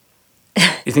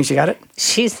 You think she got it?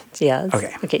 Yes.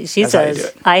 Okay. She That's how you do says,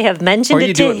 it. I have mentioned Or you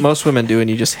it do to what most women do and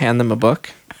you just hand them a book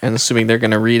and assuming they're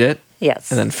going to read it.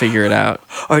 Yes. And then figure it out.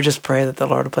 Or just pray that the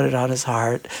Lord will put it on his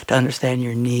heart to understand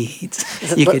your needs.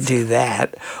 You could do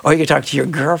that. Or you could talk to your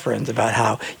girlfriends about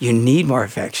how you need more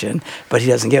affection, but he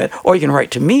doesn't give it. Or you can write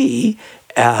to me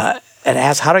and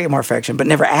ask how to get more affection, but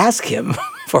never ask him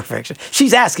for affection.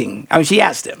 She's asking. I mean, she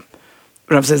asked him.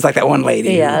 But I'm saying it's like that one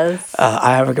lady. Yes.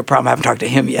 I have a good problem. I haven't talked to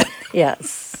him yet.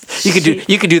 Yes. You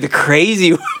could do the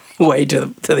crazy way to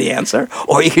the answer,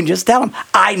 or you can just tell him,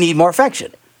 I need more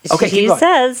affection. Okay, She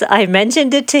says, I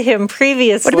mentioned it to him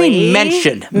previously. What do you mean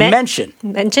mentioned? Mentioned.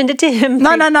 Mentioned it to him.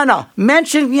 No.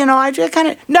 Mentioned, I just kind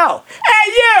of... No.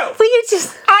 Hey, you! Will you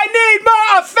just... I need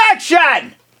more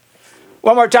affection!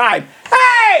 One more time.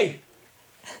 Hey!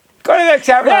 Go to the next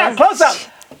camera. Yeah, close up.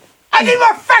 I need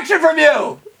more affection from you!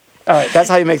 All right, that's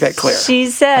how you make that clear. She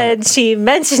said she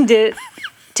mentioned it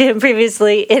to him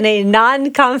previously in a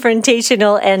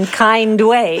non-confrontational and kind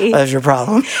way. That's your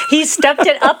problem. He stepped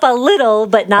it up a little,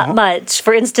 but not much.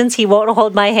 For instance, he won't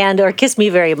hold my hand or kiss me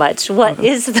very much. What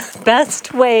is the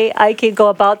best way I can go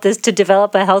about this to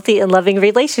develop a healthy and loving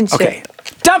relationship? Okay.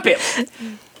 Dump him.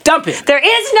 There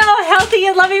is no healthy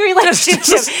and loving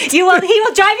relationship. He will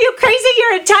drive you crazy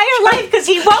your entire life because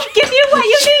he won't give you what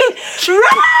you need.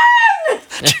 Run!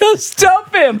 Just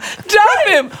dump him. Dump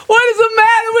him. What is the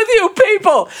matter with you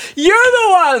people? You're the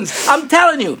ones. I'm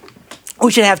telling you.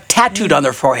 We should have tattooed on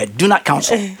their forehead. Do not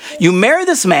counsel. You marry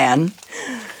this man.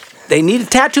 They need a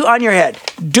tattoo on your head.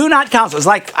 Do not counsel. It's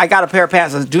like I got a pair of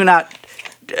pants that do not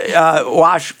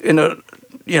wash in a...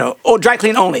 dry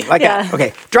clean only, like that.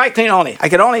 Okay, dry clean only. I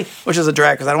can only, which is a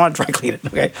drag because I don't want to dry clean it.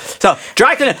 Okay, so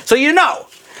dry clean it. So you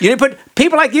need to put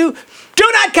people like you. Do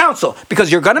not counsel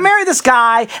because you're going to marry this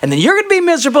guy and then you're going to be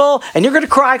miserable and you're going to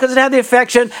cry because it had the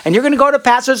affection and you're going to go to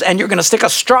pastors and you're going to stick a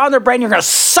straw in their brain. You're going to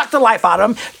suck the life out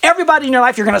of them. Everybody in your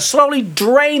life, you're going to slowly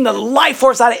drain the life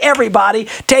force out of everybody.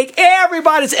 Take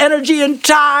everybody's energy and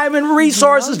time and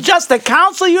resources just to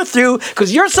counsel you through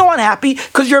because you're so unhappy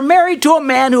because you're married to a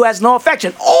man who has no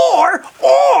affection. Or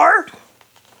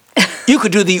you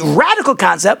could do the radical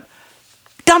concept,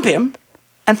 dump him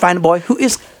and find a boy who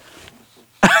is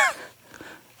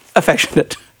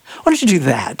affectionate. Why don't you do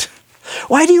that?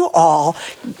 Why do you all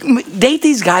date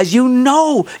these guys you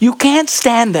can't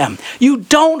stand them? You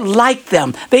don't like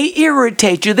them. They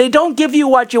irritate you. They don't give you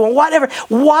what you want, whatever.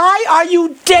 Why are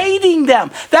you dating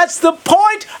them? That's the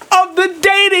point of the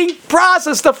dating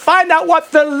process, to find out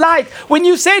what they're like. When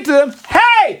you say to them,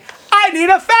 hey, I need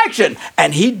affection,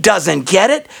 and he doesn't get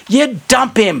it, you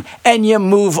dump him and you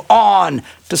move on.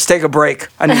 Just take a break.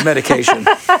 I need medication.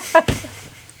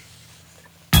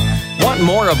 Want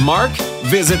more of Mark?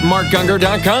 Visit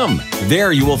markgungor.com.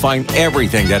 There you will find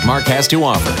everything that Mark has to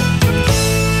offer.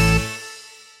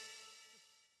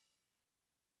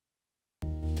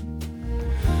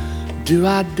 Do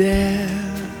I dare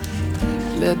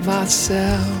let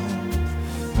myself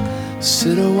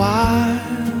sit a while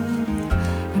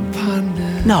and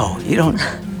ponder? No, you don't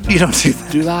do that.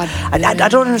 Do I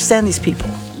don't understand these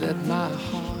people. let my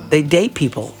heart They date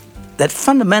people that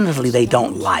fundamentally they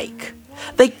don't like.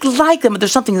 They like them, but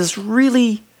there's something that's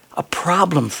really a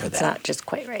problem for them. It's not just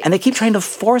quite right. And they keep trying to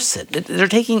force it. They're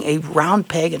taking a round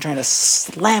peg and trying to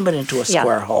slam it into a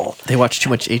square hole. They watch too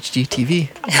much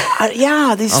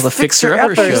HGTV. These All the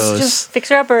fixer-upper shows. Just,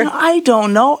 Fixer-upper. I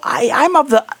don't know. I'm of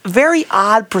the very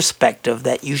odd perspective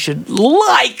that you should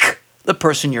like the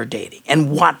person you're dating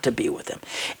and want to be with them.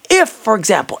 If, for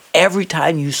example, every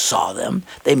time you saw them,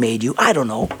 they made you, I don't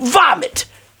know, vomit.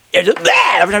 Every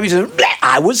time you said,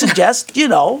 I would suggest,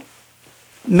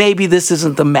 maybe this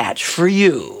isn't the match for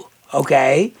you.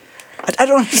 Okay? I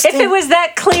don't understand. If it was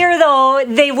that clear, though,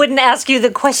 they wouldn't ask you the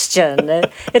question.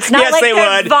 It's not Yes, like they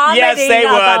they're would. vomiting Yes, they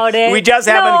about would. it. We just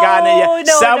haven't gotten it yet.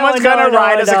 Someone's going to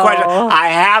write us a question. I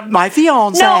have my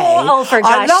fiancé. No, for I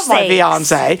gosh love my sakes.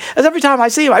 fiancé. And every time I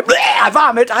see him, I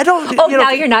vomit. I don't. Oh,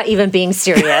 now you're not even being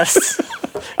serious.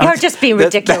 You're just being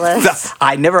ridiculous.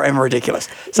 I never am ridiculous.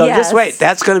 So Yes. just wait.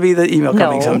 That's going to be the email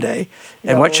coming No. someday.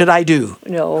 And what should I do?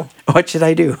 No. What should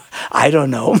I do? I don't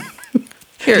know.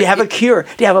 Do you have a cure?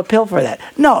 Do you have a pill for that?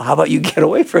 No. How about you get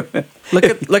away from it?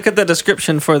 Look at the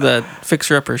description for the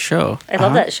Fixer Upper show. I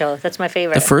love that show. That's my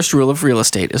favorite. The first rule of real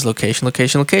estate is location,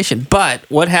 location, location. But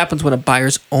what happens when a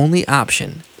buyer's only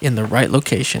option in the right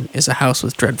location is a house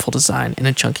with dreadful design and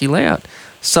a chunky layout?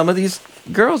 Some of these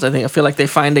girls, I feel like they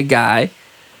find a guy.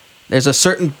 There's a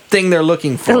certain thing they're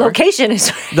looking for. The location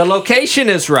is right. The location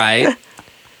is right.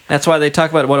 That's why they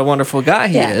talk about what a wonderful guy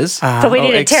he is. But we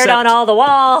need to tear down all the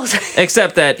walls.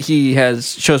 Except that he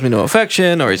shows me no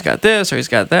affection, or he's got this, or he's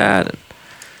got that.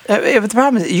 But the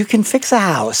problem is, you can fix a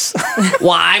house.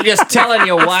 Well, I'm just telling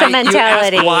you why. the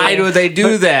mentality. You ask, why do they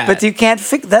do that? But you can't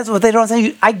fix. That's what they don't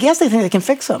say. I guess they think they can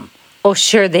fix them. Oh,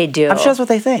 sure they do. I'm sure that's what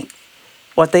they think.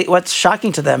 What's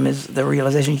shocking to them is the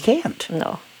realization you can't.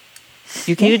 No.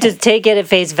 You can't. You just take it at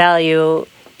face value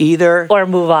or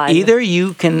move on. Either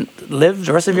you can live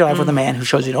the rest of your life with a man who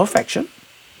shows you no affection.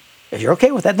 If you're okay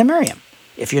with that, then marry him.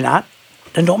 If you're not,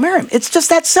 then don't marry him. It's just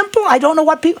that simple. I don't know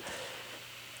what people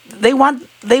they want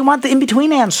the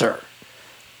in-between answer.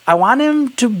 I want him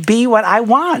to be what I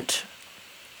want.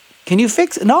 Can you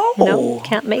fix it? No,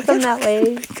 can't make them that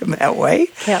way. Make them that way.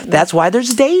 Can't That's why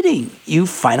there's dating. You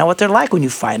find out what they're like. When you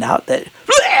find out that,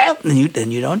 then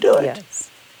you don't do it.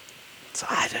 Yes. So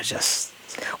I just.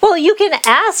 Well, you can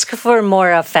ask for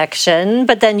more affection,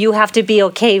 but then you have to be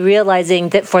okay realizing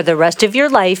that for the rest of your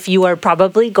life, you are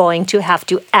probably going to have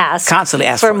to Constantly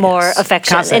ask for more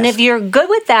affection. Constantly and if you're good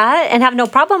with that and have no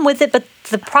problem with it, but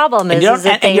the problem is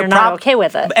that you're not okay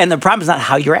with it. And the problem is not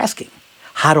how you're asking.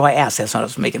 How do I ask? That's what I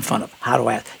was making fun of. How do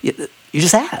I ask? You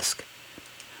just ask.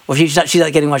 Well, she's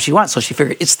not getting what she wants, so she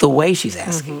figured it's the way she's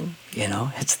asking. You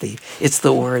know, it's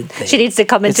the word thing. She needs to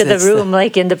come into the room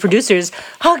like in the producers,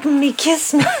 hug me,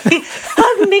 kiss me,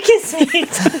 hug me, kiss me.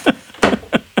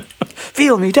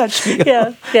 Feel me, touch me.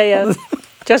 Yeah.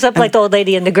 Dress up like the old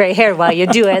lady in the gray hair while you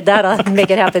do it. That'll make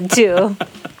it happen too.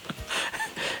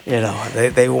 You know,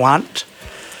 they want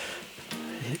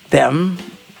them,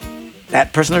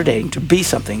 that person they're dating, to be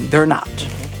something they're not.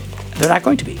 They're not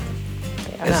going to be.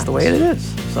 It's the way it is.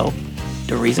 So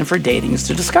the reason for dating is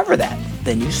to discover that.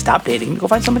 Then you stop dating and go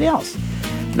find somebody else.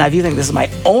 Now, if you think this is my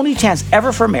only chance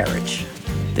ever for marriage,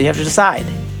 then you have to decide,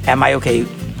 am I okay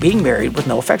being married with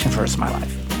no affection for the rest of my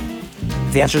life?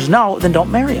 If the answer is no, then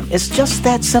don't marry him. It's just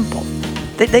that simple.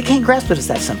 They can't grasp it as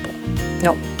that simple.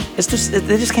 No. It's just,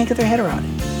 they just can't get their head around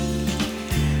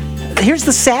it. Here's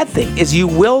the sad thing, is you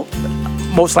will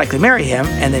most likely marry him,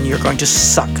 and then you're going to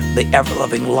suck the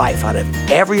ever-loving life out of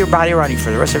everybody around you for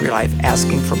the rest of your life,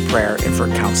 asking for prayer and for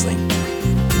counseling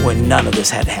when none of this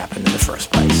had happened in the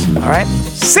first place. All right?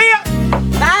 See ya!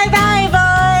 Bye-bye,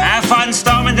 boys! Have fun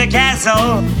storming the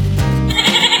castle.